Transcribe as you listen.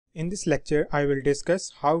In this lecture, I will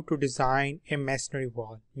discuss how to design a masonry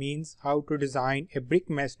wall, means how to design a brick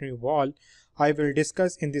masonry wall. I will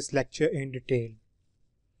discuss in this lecture in detail.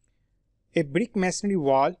 A brick masonry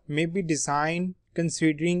wall may be designed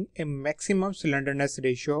considering a maximum slenderness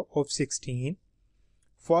ratio of 16,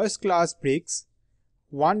 first class bricks,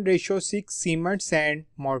 1:6 cement sand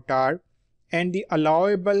mortar, and the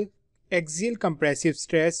allowable axial compressive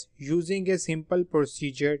stress using a simple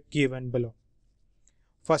procedure given below.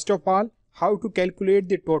 First of all, how to calculate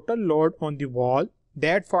the total load on the wall.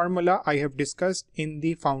 That formula I have discussed in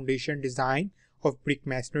the foundation design of brick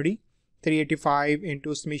masonry, 385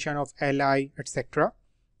 into summation of Li, etc.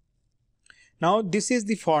 Now this is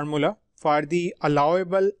the formula for the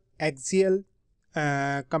allowable axial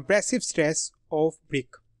compressive stress of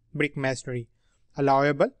brick masonry.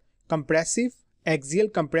 Allowable axial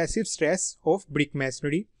compressive stress of brick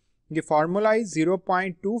masonry. The formula is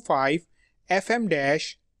 0.25 Fm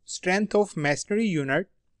dash strength of masonry unit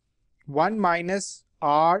 1 minus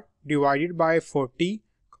R divided by 40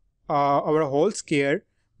 our whole square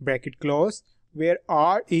bracket close, where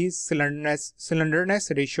R is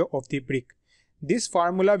slenderness ratio of the brick. This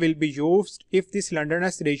formula will be used if the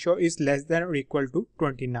slenderness ratio is less than or equal to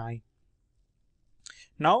 29.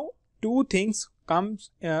 Now two things comes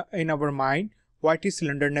in our mind: what is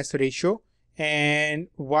slenderness ratio and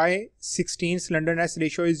why 16 slenderness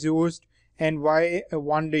ratio is used, and why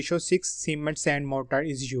 1:6 cement sand mortar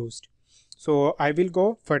is used. So I will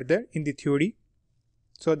go further in the theory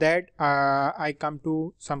so that I come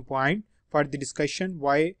to some point for the discussion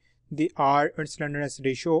why the R and slenderness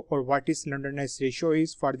ratio, or what is slenderness ratio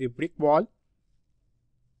is for the brick wall.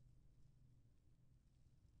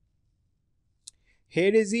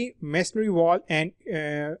 Here is the masonry wall and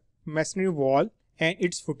its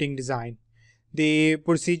footing design. The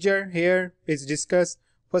procedure here is discussed.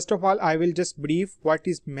 First of all, I will just brief what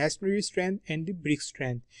is masonry strength and the brick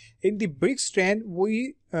strength. In the brick strength,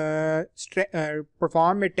 we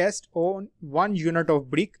perform a test on 1 unit of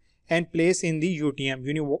brick and place in the UTM,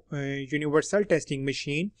 universal testing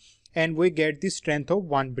machine, and we get the strength of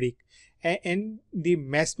 1 brick. And the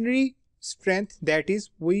masonry strength, that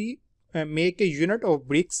is, we make a unit of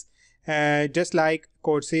bricks, just like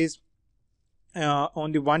courses,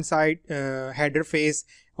 on the one side header face,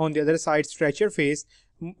 on the other side stretcher face.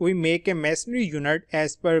 We make a masonry unit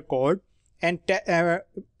as per code and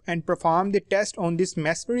perform the test on this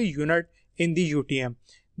masonry unit in the UTM.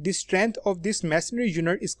 The strength of this masonry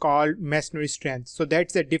unit is called masonry strength. So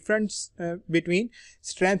that's the difference between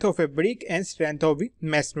strength of a brick and strength of the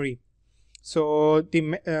masonry. So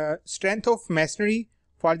the strength of masonry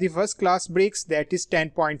for the first class bricks, that is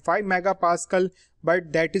 10.5 megapascal,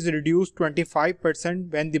 but that is reduced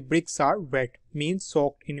 25% when the bricks are wet, means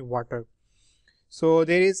soaked in water. So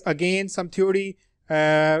there is again some theory.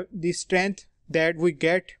 The strength that we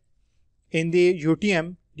get in the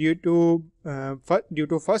UTM due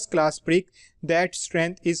to first class brick, that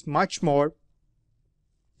strength is much more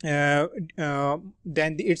than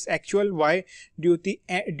its actual. Why? Due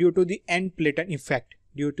to the end platen effect.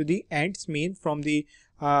 Due to the ends, mean from the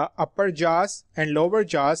upper jaws and lower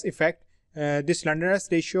jaws effect, the slenderness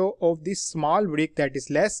ratio of this small brick that is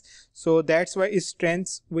less. So that's why its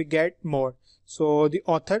strengths we get more. So the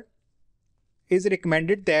author is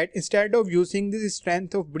recommended that instead of using the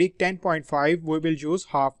strength of brick 10.5, we will use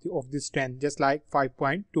half of the strength, just like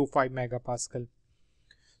 5.25 megapascal.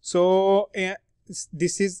 So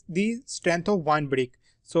this is the strength of 1 brick.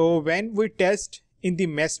 So when we test in the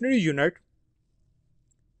masonry unit,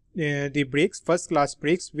 the bricks, first class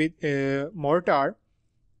bricks with mortar,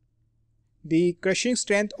 the crushing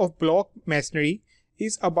strength of block masonry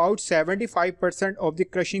is about 75% of the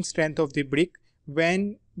crushing strength of the brick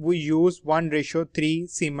when we use 1:3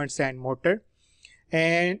 cement sand mortar,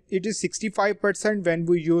 and it is 65% when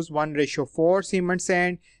we use 1:4 cement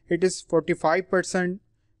sand. It is 45%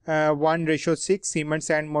 1:6 cement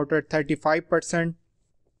sand mortar, 35%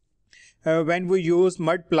 when we use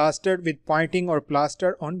mud plaster with pointing or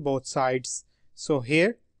plaster on both sides. So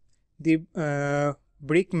here the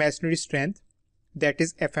brick masonry strength, that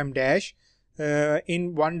is Fm dash,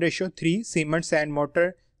 in 1:3 cement sand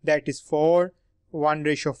mortar, that is 4,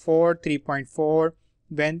 1:4, 3.4.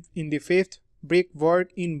 When in the fifth brick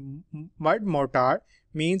work in mud mortar,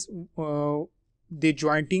 means the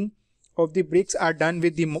jointing of the bricks are done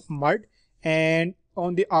with the mud, and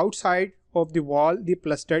on the outside of the wall the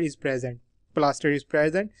plaster is present.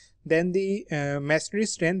 Then the masonry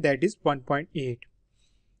strength, that is 1.8.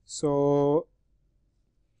 So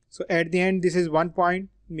at the end, this is 1 point,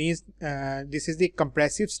 means this is the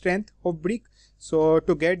compressive strength of brick. So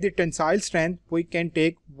to get the tensile strength, we can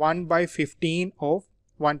take 1/15 of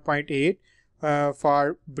 1.8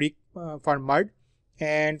 for brick for mud,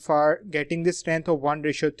 and for getting the strength of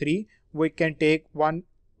 1:3 we can take 1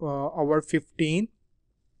 over 15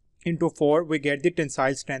 into 4, we get the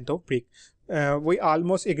tensile strength of brick. We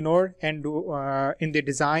almost ignore and do in the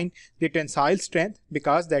design the tensile strength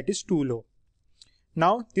because that is too low.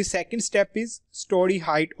 Now the second step is story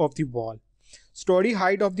height of the wall. Story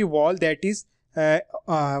height of the wall, that is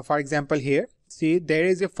for example here, see there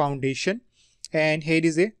is a foundation and here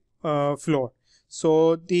is a floor.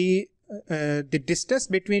 So the distance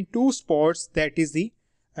between two supports, that is the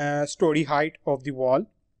story height of the wall.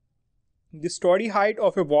 The story height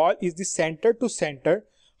of a wall is the center to center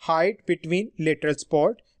height between lateral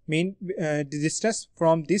support, mean the distance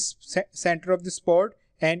from this center of the support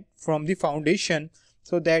and from the foundation.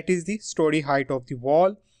 So that is the story height of the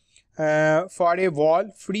wall. For a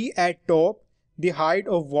wall free at top, the height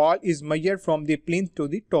of wall is measured from the plinth to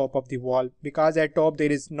the top of the wall, because at top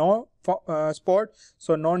there is no support,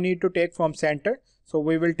 so no need to take from center. So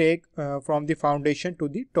we will take from the foundation to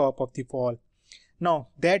the top of the wall. Now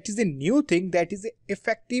that is a new thing, that is the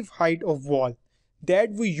effective height of wall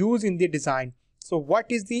that we use in the design. So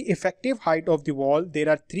what is the effective height of the wall? There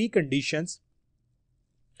are three conditions.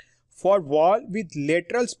 For wall with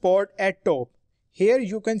lateral support at top, here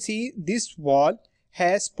you can see this wall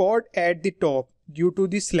has support at the top due to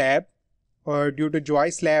the slab or due to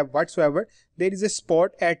joist slab whatsoever. There is a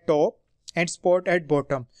support at top and support at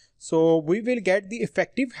bottom. So we will get the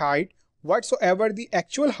effective height whatsoever the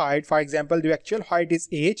actual height. For example, the actual height is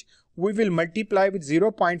h, we will multiply with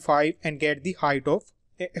 0.5 and get the height of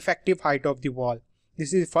effective height of the wall.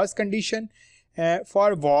 This is the first condition.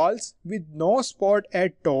 For walls with no support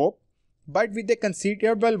at top but with a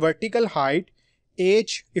considerable vertical height,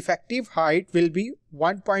 h effective height will be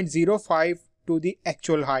 1.05 to the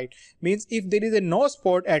actual height. Means if there is a no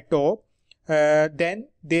support at top, then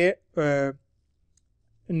there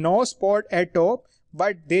no support at top,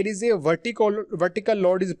 but there is a vertical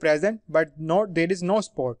load is present, but there is no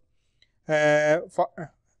support.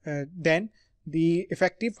 Then the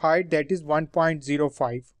effective height, that is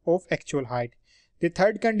 1.05 of actual height. The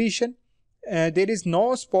third condition, there is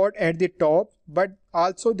no support at the top, but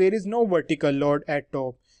also there is no vertical load at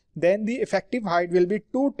top. Then the effective height will be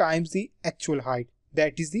 2 times the actual height.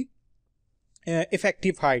 That is the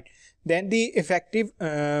effective height. Then the effective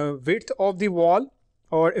width of the wall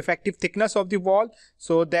or effective thickness of the wall.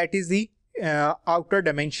 So that is the outer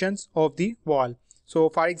dimensions of the wall. So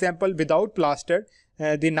for example, without plaster,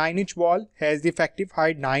 the 9-inch wall has the effective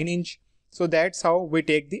height 9 inch. So that's how we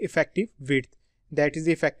take the effective width. That is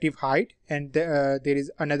the effective height, and there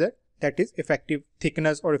is another, that is effective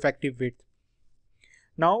thickness or effective width.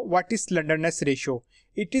 Now what is slenderness ratio?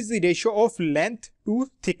 It is the ratio of length to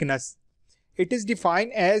thickness. It is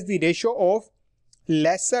defined as the ratio of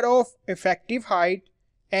lesser of effective height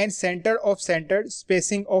and center of center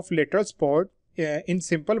spacing of lateral support, in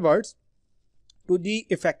simple words, to the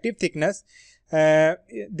effective thickness.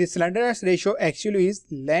 The slenderness ratio actually is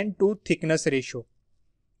length to thickness ratio.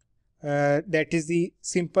 That is the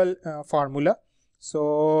simple formula.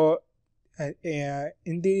 So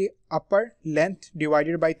in the upper, length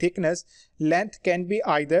divided by thickness, length can be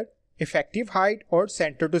either effective height or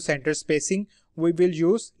center to center spacing. We will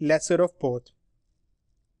use lesser of both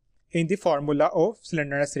in the formula of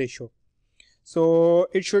slenderness ratio. So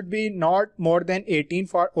it should be not more than 18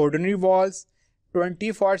 for ordinary walls,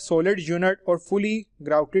 20 for solid unit or fully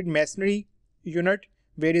grouted masonry unit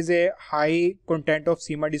where is a high content of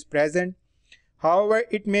cement is present. However,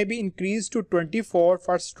 it may be increased to 24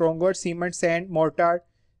 for stronger cement sand mortar,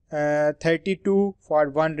 32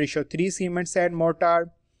 for 1:3 cement sand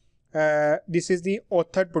mortar. This is the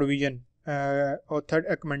authored provision, authored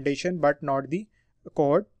recommendation, but not the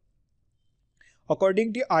code.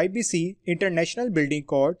 According to IBC, International Building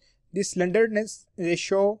Code, the slenderness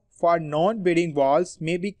ratio for non-bearing walls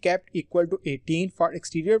may be kept equal to 18 for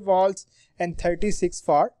exterior walls and 36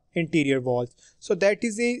 for interior walls. So that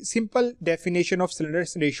is a simple definition of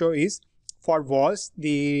slenderness ratio. Is for walls,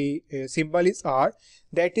 the symbol is R.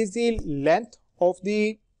 That is the length of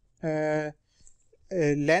the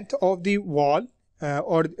wall,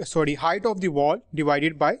 height of the wall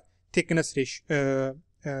divided by thickness ratio,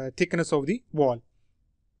 thickness of the wall.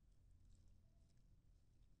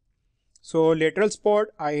 So lateral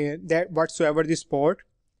support, that whatsoever the support,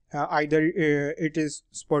 either it is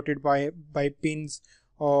supported by pins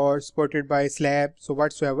or supported by slab, so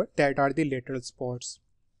whatsoever, that are the lateral supports.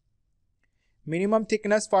 Minimum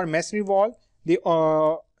thickness for masonry wall, the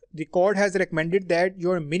code has recommended that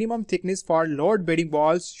your minimum thickness for load bearing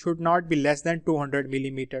walls should not be less than 200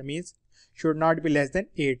 millimeter, means should not be less than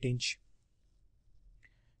 8 inch.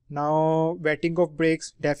 Now wetting of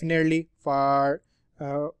bricks, definitely for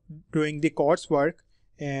doing the coursework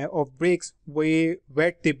of bricks, we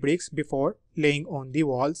wet the bricks before laying on the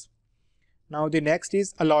walls. Now the next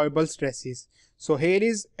is allowable stresses. So here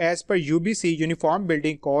is, as per UBC Uniform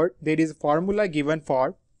Building Code, there is a formula given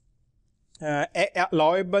for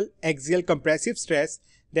allowable axial compressive stress,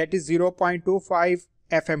 that is 0.25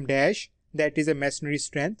 FM dash, that is a masonry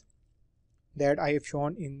strength that I have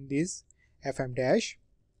shown in this FM dash,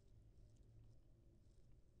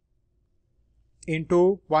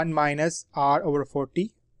 into 1 minus R over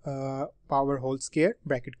 40 power whole square,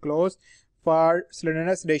 bracket close, for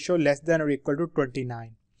slenderness ratio less than or equal to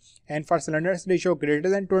 29, and for slenderness ratio greater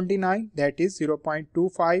than 29, that is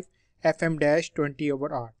 0.25 FM dash 20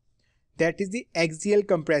 over R. That is the axial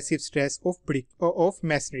compressive stress of brick of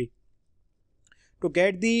masonry. To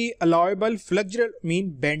get the allowable flexural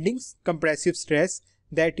mean bending compressive stress,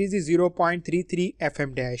 that is the 0.33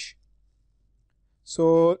 FM dash.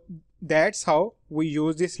 So that's how we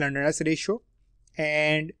use the slenderness ratio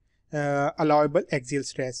and allowable axial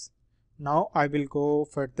stress. Now I will go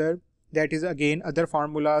further. That is again other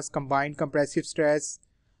formulas: combined compressive stress,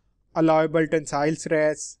 allowable tensile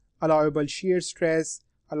stress, allowable shear stress,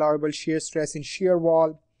 allowable shear stress in shear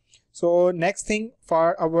wall. So next thing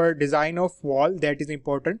for our design of wall that is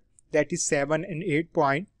important, that is 7 and 8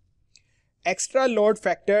 point. Extra load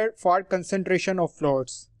factor for concentration of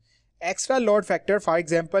loads. Extra load factor, for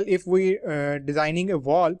example, if we designing a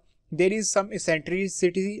wall, there is some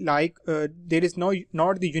eccentricity, like there is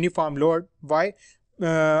not the uniform load. Why?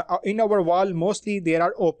 In our wall mostly there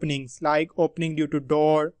are openings, like opening due to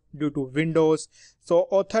door, due to windows. So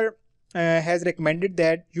author has recommended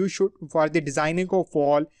that you should, for the designing of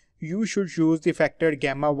wall, you should use the factor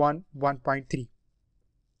gamma 1 1.3.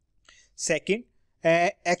 Second,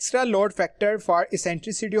 extra load factor for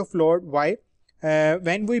eccentricity of load. Why?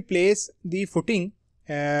 When we place the footing,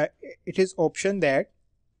 it is option that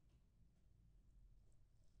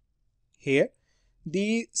here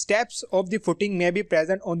the steps of the footing may be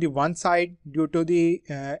present on the one side due to the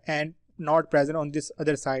and not present on this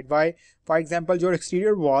other side. Why? For example, your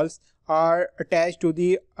exterior walls are attached to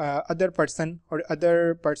the other person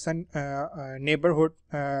neighborhood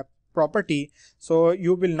property, so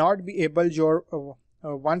you will not be able your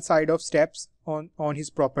one side of steps on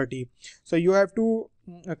his property. So you have to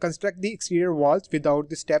construct the exterior walls without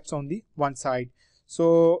the steps on the one side.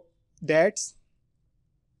 So that's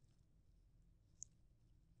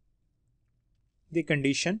the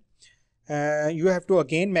condition. You have to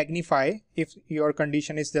again magnify if your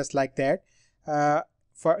condition is just like that.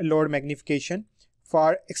 For load magnification,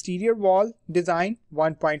 for exterior wall design,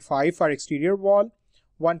 1.5 for exterior wall,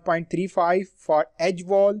 1.35 for edge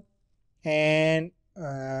wall, and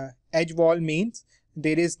edge wall means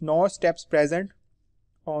there is no steps present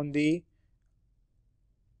on the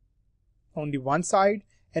one side,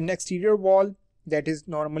 and exterior wall, that is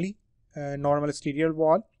normally normal exterior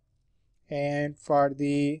wall. And for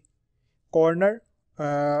the corner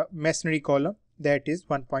masonry column, that is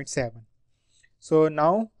 1.7. So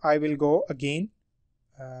now I will go again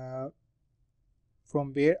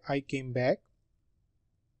from where I came back.